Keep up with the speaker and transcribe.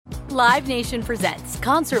Live Nation presents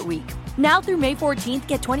Concert Week. Now through May 14th,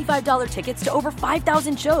 get $25 tickets to over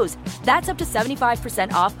 5,000 shows. That's up to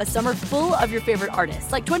 75% off a summer full of your favorite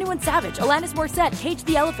artists like 21 Savage, Alanis Morissette, Cage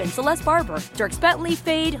the Elephant, Celeste Barber, Dierks Bentley,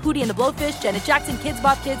 Fade, Hootie and the Blowfish, Janet Jackson, Kidz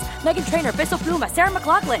Bop Kids, Meghan Trainor, Peso Pluma, Sarah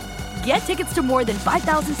McLachlan. Get tickets to more than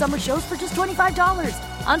 5,000 summer shows for just $25.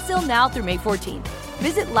 Until now through May 14th.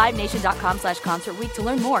 Visit LiveNation.com/Concert Week to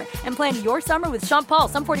learn more and plan your summer with Sean Paul,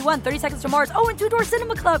 Sum 41, 30 Seconds to Mars, and Two Door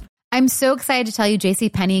Cinema Club. I'm so excited to tell you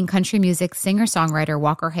JCPenney and country music singer-songwriter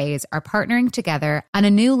Walker Hayes are partnering together on a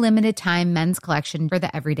new limited-time men's collection for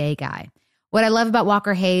the everyday guy. What I love about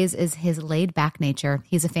Walker Hayes is his laid-back nature.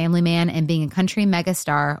 He's a family man, and being a country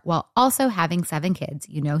megastar while also having 7 kids,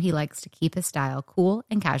 you know he likes to keep his style cool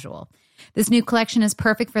and casual. This new collection is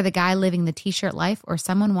perfect for the guy living the t-shirt life or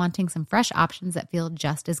someone wanting some fresh options that feel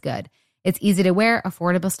just as good. It's easy to wear,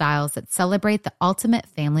 affordable styles that celebrate the ultimate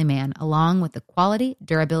family man, along with the quality,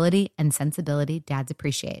 durability, and sensibility dads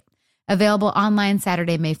appreciate. Available online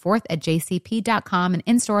Saturday, May 4th at jcp.com and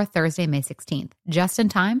in-store Thursday, May 16th. Just in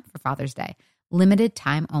time for Father's Day. Limited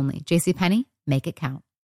time only. JCPenney, make it count.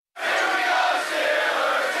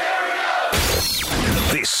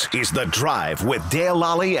 This is The Drive with Dale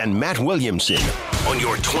Lally and Matt Williamson on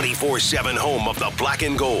your 24/7 home of the black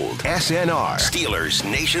and gold. SNR, Steelers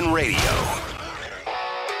Nation Radio.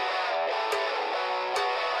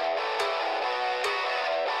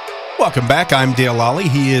 Welcome back. I'm Dale Lally.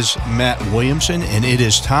 He is Matt Williamson, and it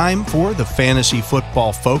is time for the Fantasy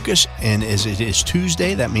Football Focus. And as it is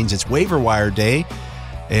Tuesday, that means it's waiver wire day.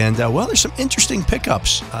 And, well, there's some interesting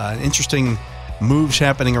pickups, interesting moves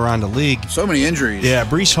happening around the league. So many injuries. Yeah,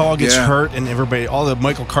 Breece Hall gets hurt, and everybody, all the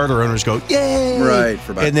Michael Carter owners go, yay! Right,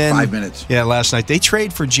 for about 5 minutes. Yeah, last night. They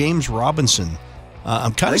trade for James Robinson.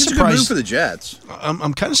 I'm kind of surprised. It's a good move for the Jets.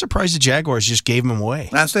 I'm kind of surprised the Jaguars just gave him away.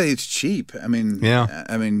 I'd say it's cheap. I mean,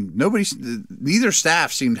 neither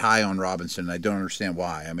staff seemed high on Robinson. I don't understand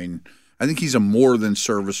why. I mean, I think he's a more than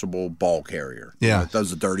serviceable ball carrier. Yeah. Does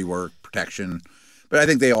the dirty work, protection. But I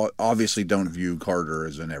think they obviously don't view Carter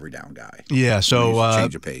as an every down guy. Yeah, so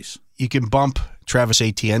change of pace. You can bump Travis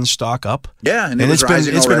Etienne's stock up. Yeah, and it's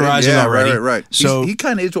been rising already. Right. So he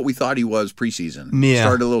kind of is what we thought he was preseason. Yeah.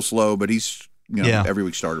 Started a little slow, but he's every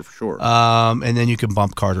week starter for sure. And then you can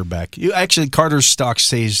bump Carter back. Carter's stock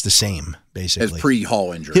stays the same basically as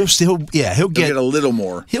pre-Hall injury. He'll get a little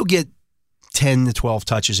more. He'll get 10 to 12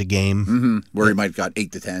 touches a game, where he might have got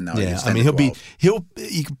 8 to 10 now. Yeah, I mean you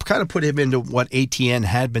can kind of put him into what ATN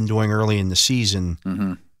had been doing early in the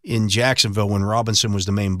season in Jacksonville when Robinson was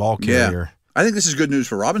the main ball carrier. Yeah. I think this is good news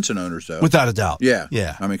for Robinson owners, though. Without a doubt. Yeah.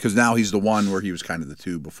 I mean, because now he's the one where he was kind of the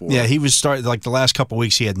 2 before. Yeah, he was starting like the last couple of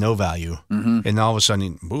weeks he had no value, and all of a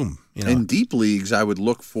sudden, boom. In deep leagues, I would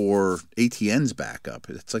look for ATN's backup.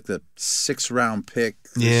 It's like the 6th-round pick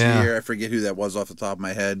this year. I forget who that was off the top of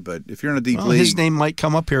my head, but if you're in a deep league, his name might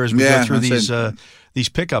come up here as we go through these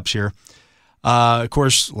pickups here. Of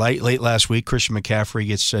course, late last week, Christian McCaffrey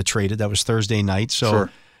gets traded. That was Thursday night. So. Sure.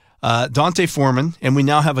 Dante Foreman, and we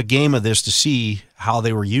now have a game of this to see how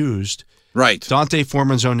they were used. Right. Dante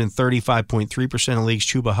Foreman's owned in 35.3% of leagues,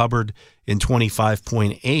 Chuba Hubbard in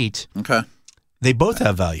 25.8%. Okay. They both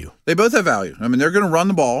have value. I mean, they're going to run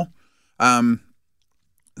the ball.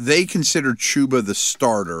 They considered Chuba the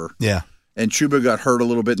starter. Yeah. And Chuba got hurt a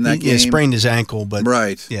little bit in that game. He sprained his ankle, but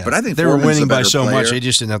Yeah. But I think they Foreman's were winning by so player. much, they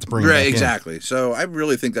just didn't have to bring him back exactly. So I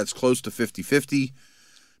really think that's close to 50-50.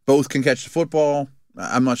 Both can catch the football.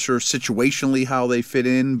 I'm not sure situationally how they fit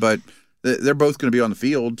in, but they're both going to be on the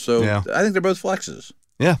field. So I think they're both flexes.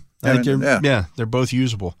 Yeah. They're both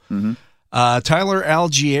usable. Mm-hmm. Tyler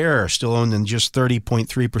Algier, still owned in just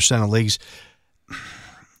 30.3% of leagues.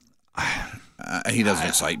 He doesn't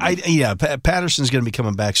excite me. Patterson's going to be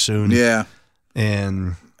coming back soon. Yeah.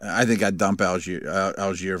 And I think I'd dump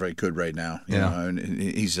Algier if I could right now. You know,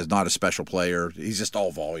 he's just not a special player. He's just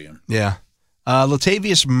all volume. Yeah.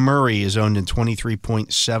 Latavius Murray is owned in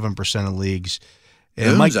 23.7% of leagues.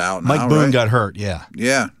 And Boone's out now, Mike Boone got hurt, Yeah.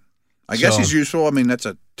 I guess he's useful. I mean, that's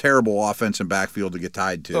a terrible offensive backfield to get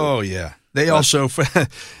tied to. Oh, yeah. They also –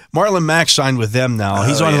 Marlon Mack signed with them now.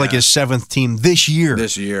 He's on like his 7th team this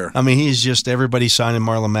year. I mean, he's just – everybody's signing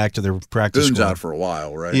Marlon Mack to their practice Boone's squad. out for a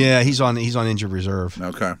while, right? Yeah, he's on injured reserve.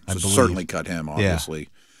 Okay. So certainly cut him, obviously.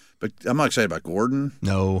 But I'm not excited about Gordon.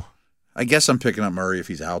 No. I guess I'm picking up Murray if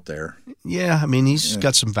he's out there. Yeah, I mean, he's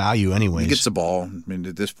got some value anyways. He gets the ball. I mean,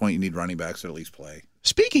 at this point, you need running backs that at least play.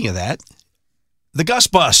 Speaking of that, the Gus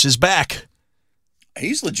Bus is back.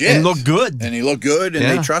 He's legit. And looked good. And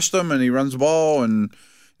they trust him, and he runs the ball, and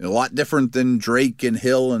a lot different than Drake and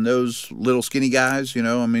Hill and those little skinny guys,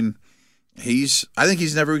 I mean, I think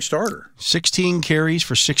he's an every week starter. 16 carries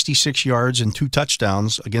for 66 yards and 2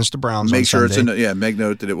 touchdowns against the Browns. Make sure Sunday. Make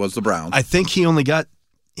note that it was the Browns. I think he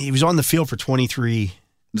was on the field for 23.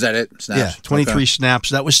 Is that it? Snaps? Yeah, 23 snaps.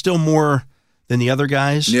 That was still more than the other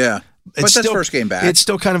guys. Yeah. But that's still, first game back. It's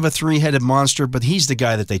still kind of a 3-headed monster, but he's the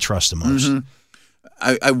guy that they trust the most.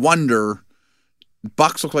 Mm-hmm. I wonder,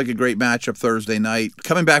 Bucs look like a great matchup Thursday night.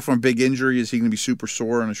 Coming back from a big injury, is he going to be super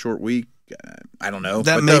sore in a short week? I don't know.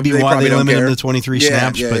 That may be why they limit him to 23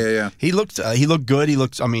 snaps. Yeah. He looked good. I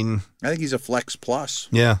think he's a flex plus.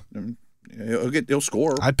 Yeah. He'll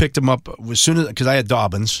score. I picked him up as soon as, because I had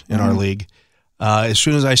Dobbins in our league. As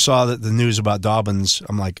soon as I saw the news about Dobbins,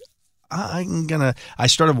 I'm like, I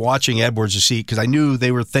started watching Edwards to see, because I knew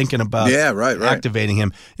they were thinking about activating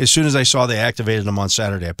him. As soon as I saw they activated him on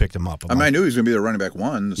Saturday, I picked him up. I knew he was going to be the running back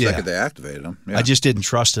one the second they activated him. Yeah. I just didn't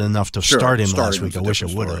trust it enough to start him last week. I wish I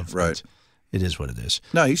would have. Right. It is what it is.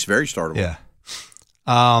 No, he's very startable.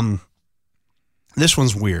 Yeah. This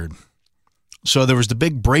one's weird. So there was the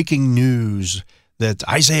big breaking news that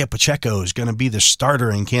Isaiah Pacheco is going to be the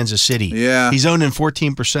starter in Kansas City. Yeah. He's owned in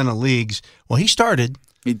 14% of leagues. Well, he started.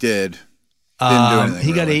 He did. Didn't do anything.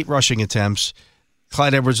 He got 8 rushing attempts.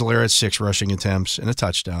 Clyde Edwards-Helaire had 6 rushing attempts and a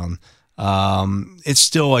touchdown. It's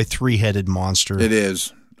still a 3-headed monster. It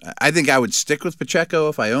is. I think I would stick with Pacheco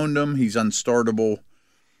if I owned him. He's unstartable.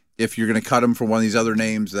 If you're going to cut him for one of these other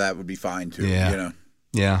names, that would be fine too. Yeah.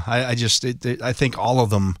 Yeah. I think all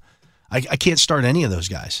of them. I can't start any of those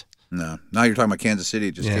guys. No. Now you're talking about Kansas City.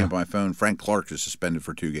 It just came up on my phone. Frank Clark is suspended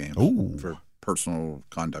for 2 games for personal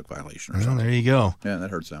conduct violation or something. There you go. Yeah,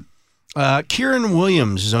 that hurts them. Kieran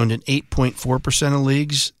Williams is owned in 8.4% of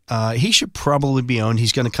leagues. He should probably be owned.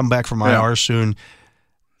 He's going to come back from IR soon.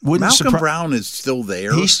 Malcolm Brown is still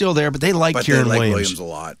there. He's still there, but they like Kieran Williams a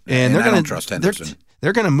lot. And I don't trust Henderson.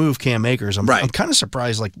 They're going to move Cam Akers. I'm kind of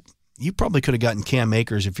surprised. Like, you probably could have gotten Cam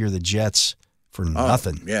Akers if you're the Jets for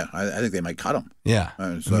nothing. Yeah, I think they might cut him. Yeah.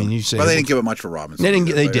 You say, but they didn't give it much for Robinson.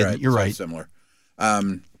 They did. Right. You're right. Similar.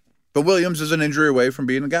 But Williams is an injury away from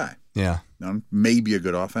being a guy. Yeah. Maybe a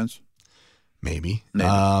good offense. Maybe.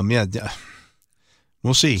 Yeah.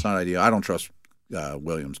 We'll see. It's not ideal. I don't trust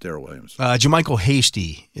Williams, Darrell Williams. JaMychal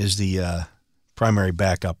Hasty is the primary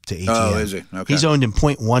backup to ATN. Oh, is he? Okay. He's owned in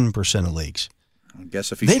 0.1% of leagues. I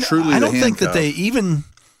guess if he's truly I don't think that they, even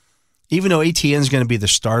though ATN's going to be the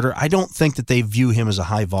starter, I don't think that they view him as a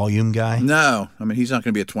high-volume guy. No. He's not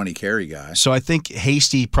going to be a 20-carry guy. So I think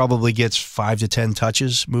Hasty probably gets 5 to 10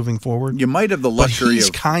 touches moving forward. You might have the luxury but he's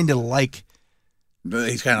kind of like...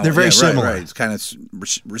 He's kind of they're very similar. Right. It's kind of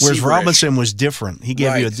receiver-ish. Whereas Robinson was different. He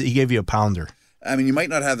gave you a pounder. You might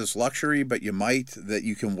not have this luxury, but you might that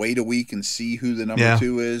you can wait a week and see who the number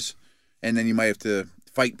 2 is, and then you might have to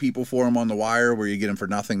fight people for him on the wire where you get him for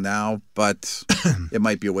nothing now. But it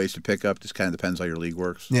might be a ways to pick up. Just kind of depends how your league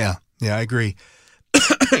works. Yeah, I agree.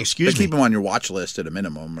 Excuse me. Keep him on your watch list at a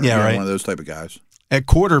minimum. Or right. One of those type of guys. At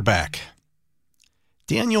quarterback,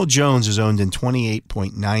 Daniel Jones is owned in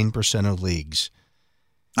 28.9% of leagues.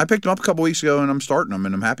 I picked him up a couple weeks ago, and I'm starting him,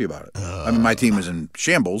 and I'm happy about it. My team is in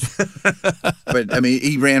shambles, but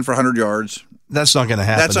he ran for 100 yards. That's not going to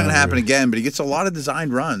happen. That's not going to happen again. But he gets a lot of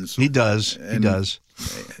designed runs. He does. He does.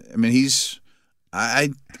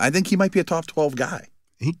 I think he might be a top 12 guy.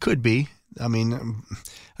 He could be.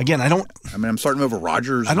 Again, I don't. I'm starting over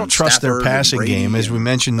Rodgers. I don't trust their passing game, as we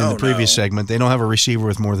mentioned in the previous segment. They don't have a receiver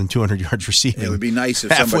with more than 200 yards receiving. It would be nice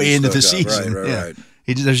if halfway into the season. Right.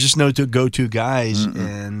 There's just no go-to guys,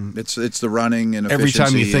 and it's the running and every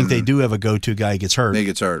time you think they do have a go-to guy, he gets hurt. He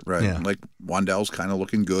gets hurt, right? Yeah. Like Wandell's kind of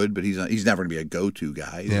looking good, but he's never going to be a go-to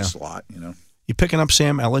guy. He's a slot, You picking up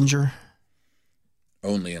Sam Ehlinger?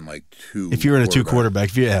 Only in 2. If you're in a 2 quarterback,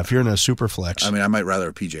 if you're in a super flex, I might rather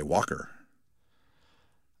a PJ Walker.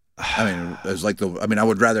 I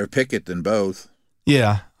would rather Pickett than both.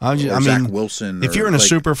 Yeah, Zach Wilson. If you're in a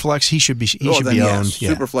super flex, he should be owned.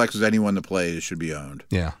 Super flex is anyone that plays should be owned.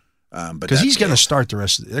 Yeah, because he's going to start the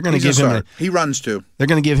rest. They're going to give him. He runs too. They're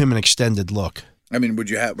going to give him an extended look.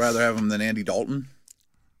 Would you rather have him than Andy Dalton?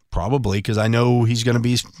 Probably, because I know he's going to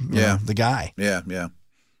be the guy. Yeah,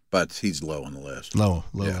 but he's low on the list. Low.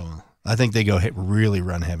 I think they go really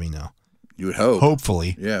run heavy now. You would hope.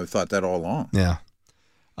 Hopefully. Yeah, we thought that all along. Yeah.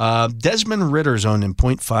 Desmond Ritter's owned in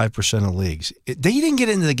 0.5% of leagues. He didn't get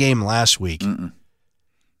into the game last week.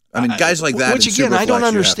 Guys like that. Which again, I don't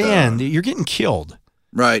understand. You're getting killed,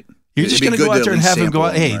 right? You're just going to go out there and have him go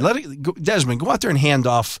out. Hey, Desmond, go out there and hand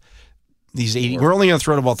off these 80. We're only going to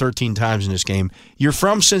throw the ball 13 times in this game. You're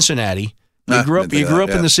from Cincinnati. You grew up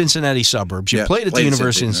in the Cincinnati suburbs. You played at the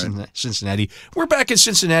University of Cincinnati. We're back in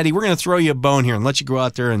Cincinnati. We're going to throw you a bone here and let you go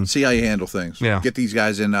out there and see how you handle things. Yeah. Get these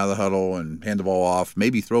guys in out of the huddle and hand the ball off.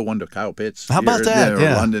 Maybe throw one to Kyle Pitts. How about that? Or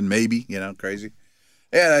London, maybe. Crazy.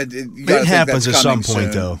 Yeah, it happens at some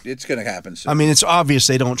point, though. It's going to happen soon. I mean, it's obvious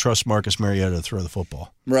they don't trust Marcus Mariota to throw the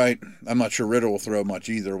football. Right. I'm not sure Riddle will throw much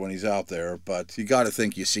either when he's out there, but you got to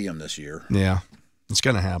think you see him this year. Yeah, it's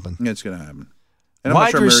going to happen. It's going to happen. And I'm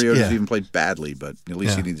not sure Mariota's even played badly, but at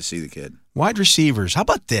least you need to see the kid. Wide receivers. How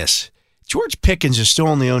about this? George Pickens is still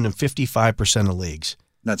only owned in 55% of leagues.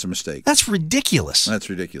 That's a mistake. That's ridiculous.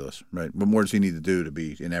 Right. What more does he need to do to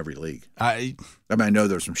be in every league? I know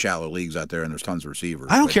there's some shallow leagues out there, and there's tons of receivers.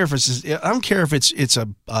 I don't care if it's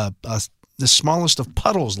the smallest of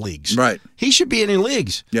puddles leagues. Right. He should be in any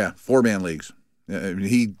leagues. Yeah, 4-man leagues.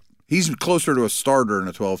 He's closer to a starter in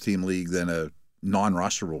a 12-team league than a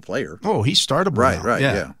non-rosterable player. Oh, he's startable. Right.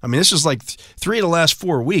 Yeah. I mean, this is like 3 of the last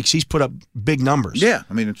 4 weeks. He's put up big numbers. Yeah,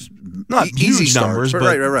 I mean, it's not easy huge numbers,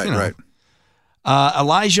 but right.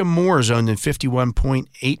 Elijah Moore is owned in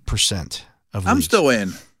 51.8% of leagues. I'm still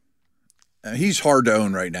in. He's hard to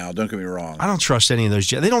own right now. Don't get me wrong. I don't trust any of those.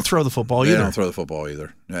 They don't throw the football either. They don't throw the football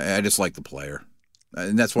either. I just like the player.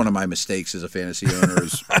 And that's one of my mistakes as a fantasy owner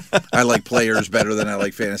is I like players better than I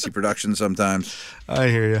like fantasy production sometimes. I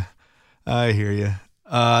hear you.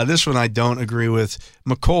 This one I don't agree with.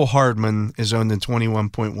 McCole Hardman is owned in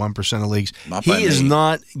 21.1% of leagues. He is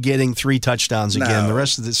not getting 3 touchdowns again. The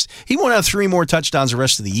rest of this, he won't have 3 more touchdowns the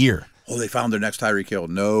rest of the year. Oh, they found their next Tyreek Hill.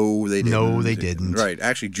 No, they didn't. Right.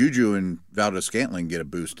 Actually, Juju and Valdez-Scantling get a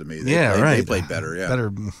boost to me. They played better. Yeah.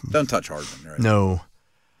 Don't touch Hardman. Right? No.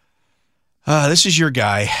 This is your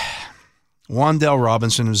guy. Wan'Dale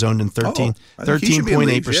Robinson is owned in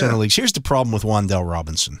 13.8% of leagues. Here's the problem with Wan'Dale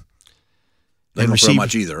Robinson. They don't throw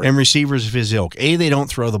much either. And receivers of his ilk. A, they don't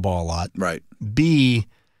throw the ball a lot. Right. B,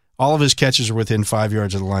 all of his catches are within 5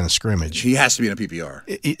 yards of the line of scrimmage. He has to be in a PPR.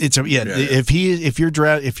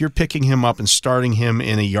 If you're picking him up and starting him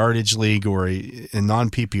in a yardage league or a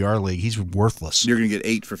non-PPR league, he's worthless. You're going to get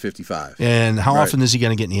 8 for 55. And how often is he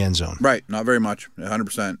going to get in the end zone? Right, not very much.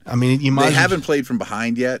 100%. I mean, they haven't played from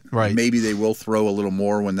behind yet. Right. Maybe they will throw a little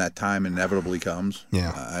more when that time inevitably comes.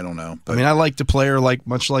 Yeah, I don't know. But, I mean, I like the player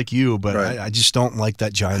much like you, but I just don't like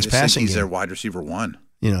that Giants passing game. He's their wide receiver 1.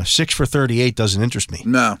 6 for 38 doesn't interest me.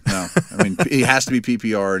 No. I mean, he has to be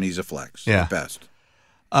PPR, and he's a flex at best.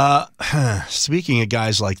 Speaking of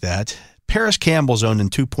guys like that, Paris Campbell's owned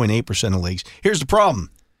in 2.8% of leagues. Here's the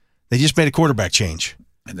problem: they just made a quarterback change,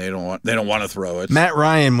 and they don't want to throw it. Matt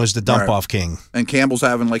Ryan was the dump-off king, and Campbell's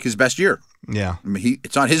having his best year. Yeah, I mean,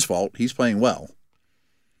 it's not his fault. He's playing well,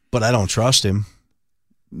 but I don't trust him.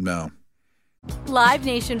 No. Live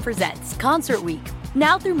Nation presents Concert Week.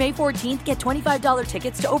 Now through May 14th, get $25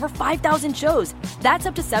 tickets to over 5,000 shows. That's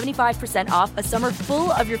up to 75% off a summer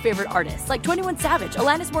full of your favorite artists like 21 Savage,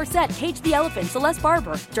 Alanis Morissette, Cage the Elephant, Celeste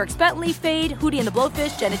Barber, Dierks Bentley, Fade, Hootie and the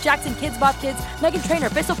Blowfish, Janet Jackson, Kidz Bop Kids, Meghan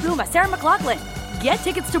Trainor, Bissell Pluma, Sarah McLachlan. Get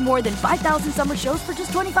tickets to more than 5,000 summer shows for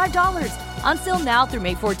just $25. Until now through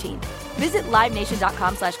May 14th. Visit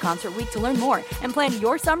LiveNation.com/Concert Week to learn more and plan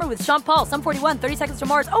your summer with Sean Paul, Sum 41, 30 Seconds to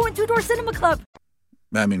Mars, and Two Door Cinema Club.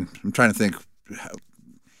 I mean, I'm trying to think.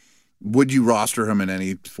 Would you roster him in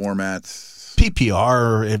any format?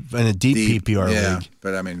 PPR, in a deep PPR league.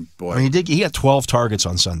 But I mean, boy. I mean, he got 12 targets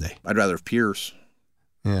on Sunday. I'd rather have Pierce.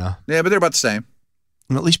 Yeah. Yeah, but they're about the same.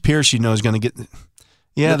 And at least Pierce, is going to get.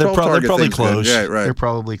 Yeah, they're probably close. Yeah, right. They're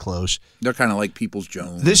probably close. They're kind of like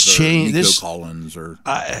Peoples-Jones. Nico Collins or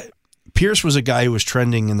Pierce was a guy who was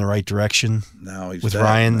trending in the right direction. Now he's with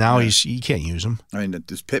Ryan. Now you can't use him. I mean,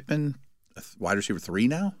 is Pittman a wide receiver 3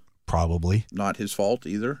 now? Probably. Not his fault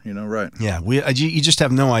either, right? Yeah, you just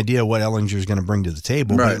have no idea what Ellinger's going to bring to the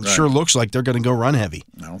table, but it sure looks like they're going to go run heavy.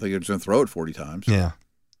 I don't think they're just going to throw it 40 times. Yeah.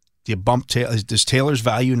 Do you bump does Taylor's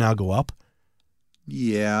value now go up?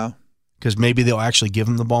 Yeah. Because maybe they'll actually give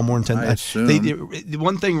him the ball more than 10 times. The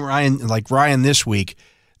one thing Ryan this week,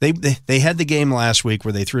 they had the game last week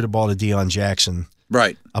where they threw the ball to Deion Jackson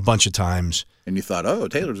a bunch of times. And you thought,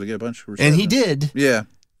 Taylor's going to get a bunch of and he did. Yeah.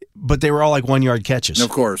 But they were all 1-yard catches. Of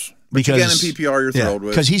course. Because again, in PPR, you're thrilled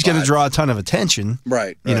with. Because he's going to draw a ton of attention.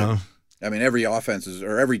 Right. I mean, every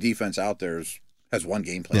every defense out there has one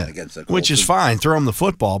game plan against it. Which is fine. Throw him the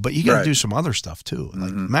football, but you got to do some other stuff too.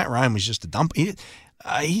 Matt Ryan was just a dump.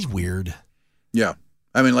 He's weird. Yeah.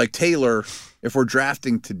 I mean, Taylor, if we're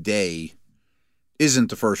drafting today, isn't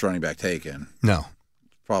the first running back taken. No.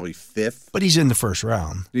 Probably 5th. But he's in the first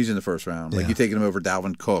round. He's in the first round. You're taking him over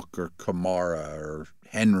Dalvin Cook or Kamara or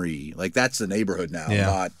Henry. That's the neighborhood now,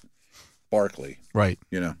 not Barkley. Right.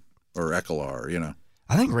 Or Ekeler,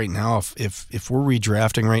 I think right now, if we're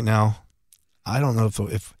redrafting right now, I don't know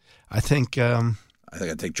if I think I'd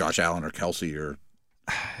take Josh Allen or Kelsey or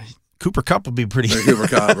Cooper Kupp would be pretty. Cooper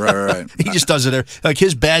Kupp, right. He just does it. Like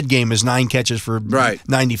his bad game is 9 catches for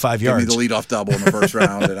 95 yards. Give me the leadoff double in the first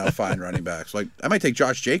round, and I'll find running backs. Like I might take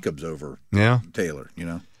Josh Jacobs over Taylor.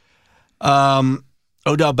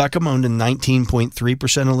 Odell Beckham owned in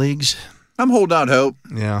 19.3% of leagues. I'm holding out hope.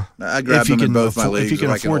 Yeah, I grabbed him in both my leagues. If you can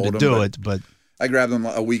afford to do it, but I grabbed him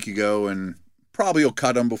a week ago, and probably will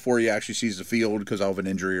cut him before he actually sees the field because I'll have an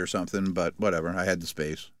injury or something. But whatever, I had the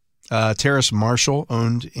space. Terrace Marshall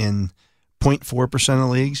owned in 0.4% of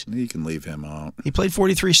leagues. You can leave him out. He played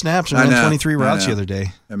 43 snaps and ran 23 routes the other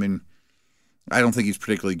day. I mean, I don't think he's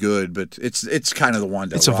particularly good, but it's kind of the one.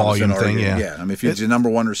 It's a volume thing, yeah. I mean, if he's the number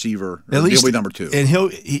one receiver, at least he'll be number 2.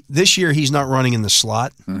 And this year he's not running in the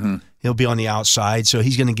slot. Mm-hmm. He'll be on the outside, so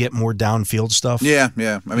he's going to get more downfield stuff. Yeah.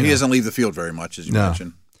 I mean, he doesn't leave the field very much, as you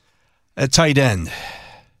mentioned. At tight end,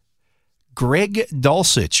 Greg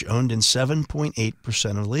Dulcich owned in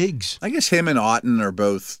 7.8% of leagues. I guess him and Otten are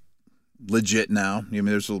both legit now. I mean,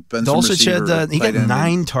 there's been Dulcich some receiver. He got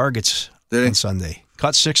 9 targets on Sunday.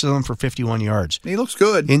 Caught 6 of them for 51 yards. He looks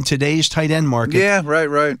good in today's tight end market. Yeah,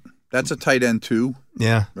 right. That's a tight end 2.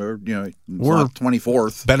 Yeah, or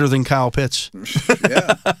 24th. Better than Kyle Pitts.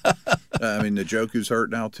 Yeah. I mean, Njoku's hurt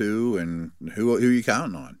now too, and who are you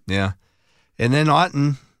counting on? Yeah, and then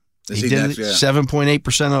Otten. He did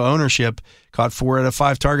 7.8% of ownership, caught 4 out of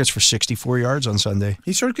 5 targets for 64 yards on Sunday.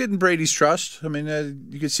 He started getting Brady's trust. I mean,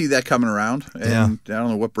 you could see that coming around. And I don't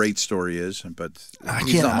know what Brate's story is, but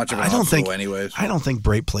he's not much of an obstacle anyways. I don't think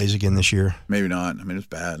Brate plays again this year. Maybe not. I mean, it's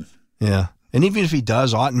bad. Yeah. And even if he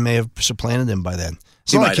does, Otten may have supplanted him by then.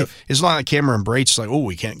 It's not like Cameron Brate's like,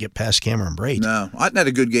 we can't get past Cameron Brate. No. Otten had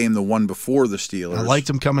a good game the one before the Steelers. I liked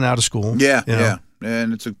him coming out of school. Yeah.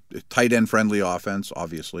 And it's a tight end friendly offense,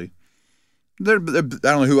 obviously. I don't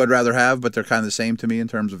know who I'd rather have, but they're kind of the same to me in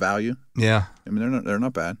terms of value. Yeah, I mean they're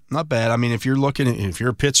not bad. Not bad. I mean, if you're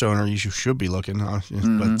a Pitts owner, you should be looking.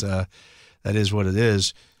 But that is what it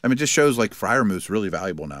is. I mean, it just shows like Freiermuth's really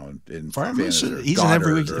valuable now in Freiermuth. He's in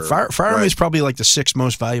every week. Freiermuth's probably like the 6th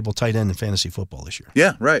most valuable tight end in fantasy football this year.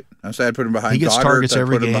 Yeah, right. I say I'd put him behind. He gets Goddard, targets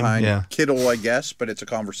every game. Behind Kittle, I guess, but it's a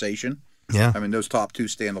conversation. Yeah, I mean those top 2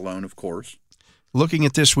 stand alone, of course. Looking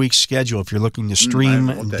at this week's schedule, if you're looking to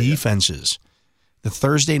stream defenses. The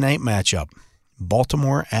Thursday night matchup,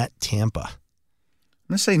 Baltimore at Tampa. I'm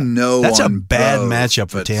going to say no. That's on a bad both,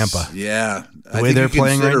 matchup for Tampa. Yeah. The way they're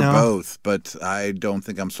playing right now? Both, but I don't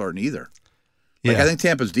think I'm starting either. I think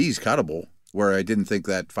Tampa's D is cuttable, where I didn't think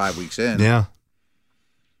that 5 weeks in. Yeah.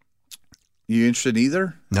 You interested in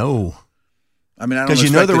either? No. I mean, I don't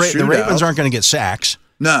because the Ravens aren't going to get sacks.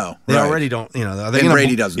 No, they already don't.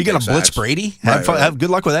 Brady doesn't. You're going to blitz Brady? Have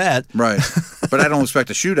good luck with that. Right, but I don't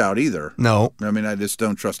expect a shootout either. No, I mean I just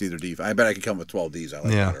don't trust either defense. I bet I could come with 12 Ds. I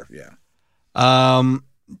like better. Yeah.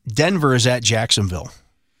 Denver is at Jacksonville.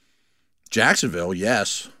 Jacksonville,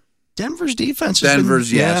 yes. Denver's defense.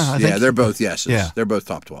 Yes. Yeah, they're both yeses. Yeah, they're both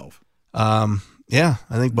top 12. Yeah,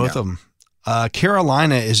 I think both of them.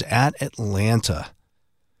 Carolina is at Atlanta.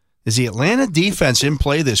 Is the Atlanta defense in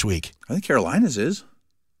play this week? I think Carolina's is.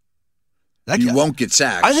 You won't get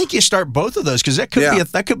sacks. I think you start both of those because that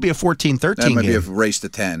could be a 14-13 game. That might be a race to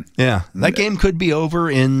 10. Yeah, that game could be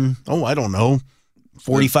over in I don't know,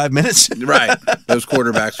 45 minutes. Right. Those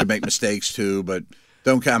quarterbacks would make mistakes too, but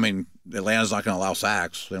I mean, Atlanta's not going to allow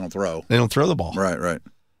sacks. They don't throw. They don't throw the ball. Right.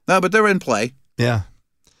 No, but they're in play. Yeah.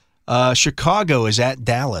 Chicago is at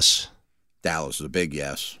Dallas. Dallas is a big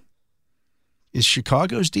yes. Is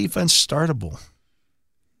Chicago's defense startable?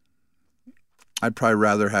 I'd probably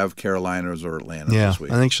rather have Carolina's or Atlanta this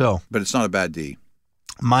week. I think so. But it's not a bad D.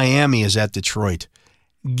 Miami is at Detroit.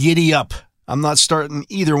 Giddy up. I'm not starting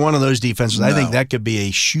either one of those defenses. No. I think that could be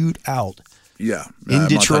a shootout. Yeah. In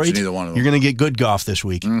Detroit, either one of them. You're going to get good golf this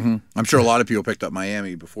week. Mm-hmm. I'm sure a lot of people picked up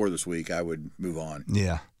Miami before this week. I would move on.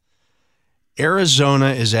 Yeah.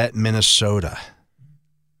 Arizona is at Minnesota.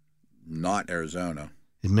 Not Arizona.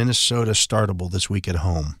 Is Minnesota startable this week at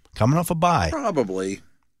home? Coming off a bye. Probably.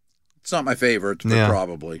 It's not my favorite, but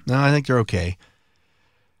probably. No, I think they're okay.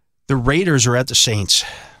 The Raiders are at the Saints.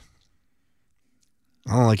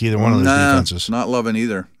 I don't like either one of those defenses. Not loving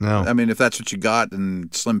either. No. I mean, if that's what you got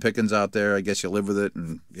and slim pickings out there, I guess you live with it,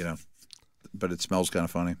 and but it smells kind of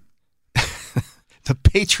funny. The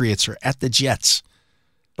Patriots are at the Jets.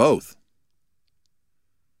 Both.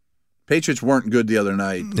 Patriots weren't good the other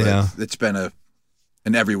night, but it's been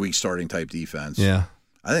an every week starting type defense. Yeah.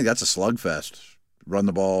 I think that's a slugfest. Run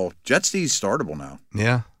the ball. Jets D's startable now.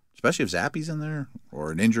 Yeah. Especially if Zappy's in there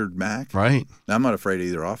or an injured Mac. Right. I'm not afraid of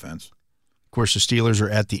either offense. Of course, the Steelers are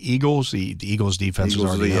at the Eagles. The Eagles defense is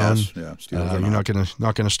already on. Yeah, you're not going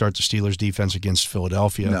to start the Steelers defense against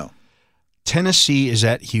Philadelphia. No. Tennessee is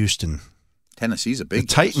at Houston. Tennessee's a big The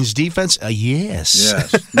Titans defense, yes.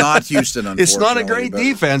 Yes. Not Houston, unfortunately. It's not a great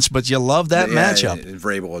defense, but you love that matchup.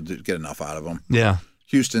 Vrabel will get enough out of them. Yeah.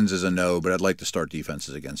 Houston's is a no, but I'd like to start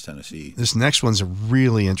defenses against Tennessee. This next one's a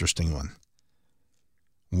really interesting one.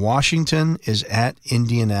 Washington is at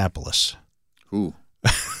Indianapolis. Ooh.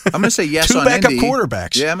 I'm going to say yes on Indy. 2 backup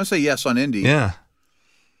quarterbacks. Yeah, I'm going to say yes on Indy. Yeah.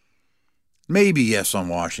 Maybe yes on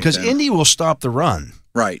Washington. Because Indy will stop the run.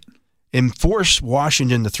 Right. And force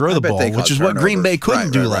Washington to throw the ball, which is what Green Bay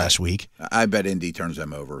couldn't do last week. I bet Indy turns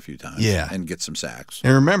them over a few times. Yeah. And gets some sacks.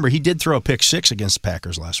 And remember, he did throw a pick 6 against the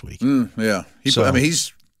Packers last week. Yeah. He's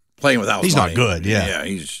playing without He's money. not good, yeah. Yeah,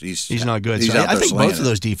 he's not good. He's So out I there think both it. of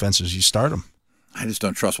those defenses, you start them. I just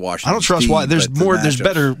don't trust Washington. I don't trust Washington. There's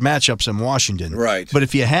better matchups than Washington. Right. But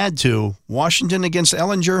if you had to, Washington against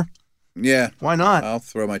Ellinger, yeah, why not? I'll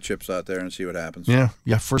throw my chips out there and see what happens. Yeah,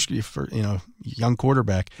 young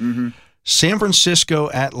quarterback. Mm-hmm. San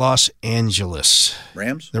Francisco at Los Angeles.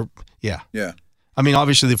 Rams? Yeah. I mean,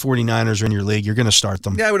 obviously the 49ers are in your league. You're going to start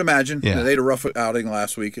them. Yeah, I would imagine. Yeah. They had a rough outing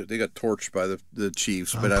last week. They got torched by the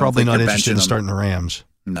Chiefs. But I'm probably not interested in them. starting the Rams.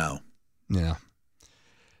 No. Yeah.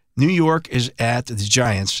 New York is at the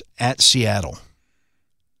Giants at Seattle.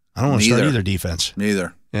 I don't want to start either defense.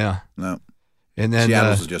 Neither. Yeah. No. And then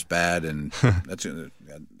Seattle's is just bad, and that's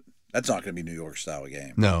not going to be New York style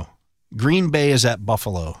game. No. Green Bay is at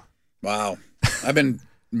Buffalo. Wow. I've been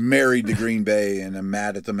married to Green Bay, and I'm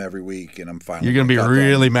mad at them every week, and I'm finally. You're going to be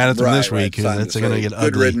really mad at them this week. Right. It's going to get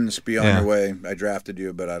ugly. Good riddance. Be on your way. I drafted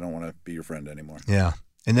you, but I don't want to be your friend anymore. Yeah.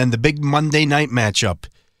 And then the big Monday night matchup,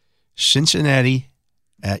 Cincinnati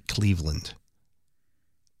at Cleveland.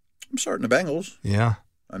 I'm starting the Bengals. Yeah.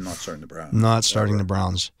 I'm not starting the Browns. Not starting the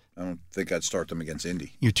Browns. I don't think I'd start them against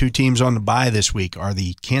Indy. Your 2 teams on the bye this week are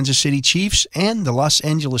the Kansas City Chiefs and the Los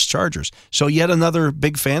Angeles Chargers. So yet another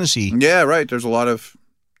big fantasy. Yeah, right. There's a lot of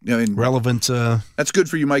relevant. That's good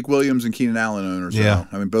for you Mike Williams and Keenan Allen owners. Yeah.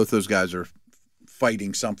 I mean, both those guys are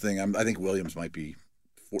fighting something. I think Williams might be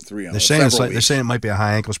 3-0. They're saying it might be a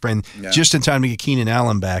high ankle sprain. Yeah. Just in time to get Keenan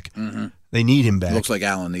Allen back. Mm-hmm. They need him back. Looks like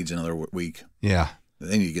Allen needs another week. Yeah.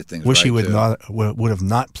 They need to get things Wish right, he would too. would have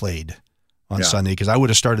not played on Sunday because I would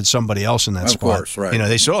have started somebody else in that spot. Of course, right.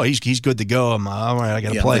 They said, he's good to go. I'm all right, I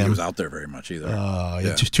got to play him. He was out there very much either.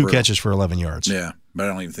 Two catches for 11 yards. Yeah, but I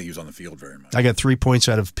don't even think he was on the field very much. I got 3 points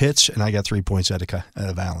out of Pitts, and I got 3 points out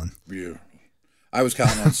of Allen. Yeah. I was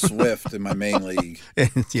counting on Swift in my main league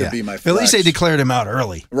to be my flex. At least they declared him out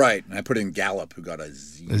early. Right. And I put in Gallup, who got a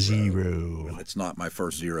 0. A 0. It's not my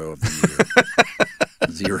first 0 of the year.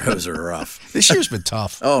 Zeros are rough. This year's been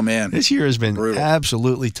tough. Oh, man. This year has been brutal.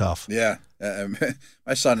 Absolutely tough. Yeah.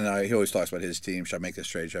 My son and I, he always talks about his team. Should I make this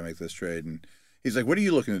trade? Should I make this trade? And he's like, what are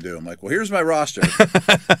you looking to do? I'm like, well, here's my roster.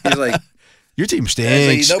 He's like, your team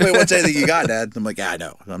stinks. Like, nobody wants anything you got, Dad. I'm like, I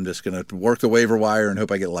know. I'm just going to work the waiver wire and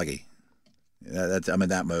hope I get lucky. I'm in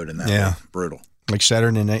that mode and that way. Brutal. Like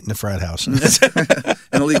Saturday night in the frat house. And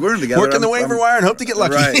the league we're in together. Working the waiver wire and hope to get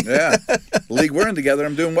lucky. Right, yeah. The league we're in together,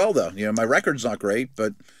 I'm doing well, though. My record's not great,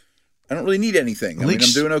 but I don't really need anything. I'm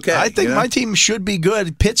doing okay. I think my team should be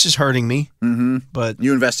good. Pitts is hurting me. Mm-hmm. But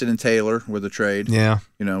you invested in Taylor with a trade. Yeah.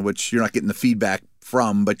 Which you're not getting the feedback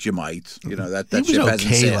from, but you might. That he ship was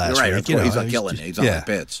hasn't okay sailed. last right, week. He's not killing it. He's not like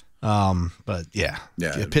Pitts. But yeah.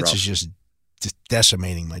 Pitts is just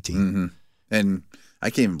decimating my team. Mm-hmm. And I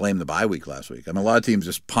can't even blame the bye week last week. I mean, a lot of teams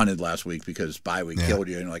just punted last week because bye week killed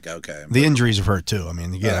you, and you're like, okay. The injuries have hurt too. I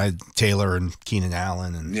mean, again, I had Taylor and Keenan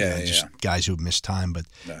Allen and just guys who missed time, but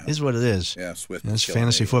this is what it is. Yeah, Swift. It's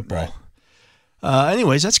fantasy football. Right.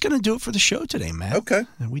 Anyways, that's going to do it for the show today, Matt. Okay.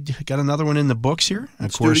 We got another one in the books here.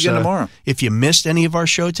 Let's do it again tomorrow. If you missed any of our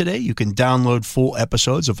show today, you can download full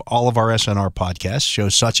episodes of all of our SNR podcasts,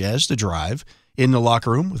 shows such as The Drive, In the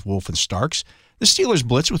Locker Room with Wolf and Starks, The Steelers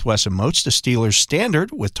Blitz with Wes and Moats, The Steelers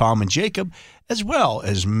Standard with Tom and Jacob, as well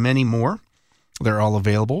as many more. They're all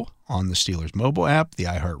available on the Steelers mobile app, the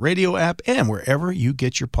iHeartRadio app, and wherever you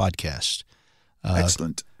get your podcasts.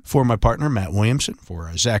 Excellent. For my partner, Matt Williamson,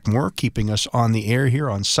 for Zach Moore, keeping us on the air here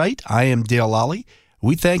on site, I am Dale Lally.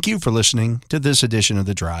 We thank you for listening to this edition of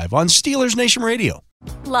The Drive on Steelers Nation Radio.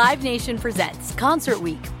 Live Nation presents Concert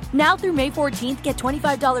Week. Now through May 14th, get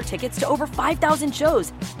 $25 tickets to over 5,000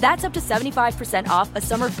 shows. That's up to 75% off a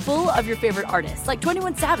summer full of your favorite artists like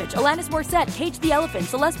 21 Savage, Alanis Morissette, Cage the Elephant,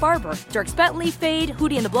 Celeste Barber, Dierks Bentley, Fade,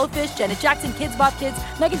 Hootie and the Blowfish, Janet Jackson, Kids Bop Kids,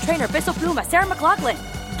 Meghan Trainor, Bissell Pluma, Sarah McLachlan.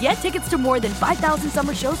 Get tickets to more than 5,000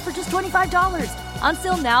 summer shows for just $25.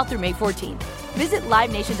 Until now through May 14th. Visit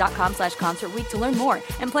LiveNation.com/Concert Week to learn more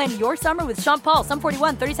and plan your summer with Sean Paul, Sum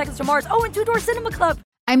 41, 30 Seconds to Mars, and Two Door Cinema Club.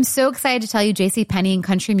 I'm so excited to tell you JCPenney and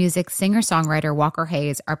country music singer-songwriter Walker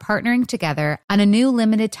Hayes are partnering together on a new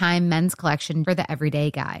limited-time men's collection for the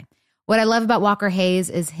everyday guy. What I love about Walker Hayes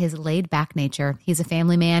is his laid-back nature. He's a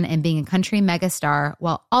family man, and being a country megastar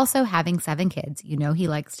while also having 7 kids, you know he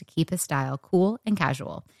likes to keep his style cool and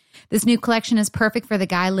casual. This new collection is perfect for the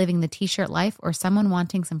guy living the t-shirt life or someone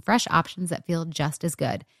wanting some fresh options that feel just as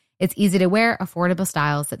good. It's easy to wear, affordable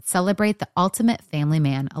styles that celebrate the ultimate family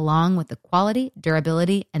man, along with the quality,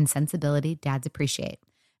 durability, and sensibility dads appreciate.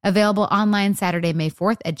 Available online Saturday, May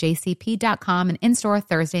 4th at jcp.com and in-store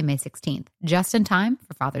Thursday, May 16th. Just in time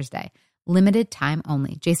for Father's Day. Limited time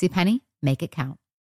only. JCPenney, make it count.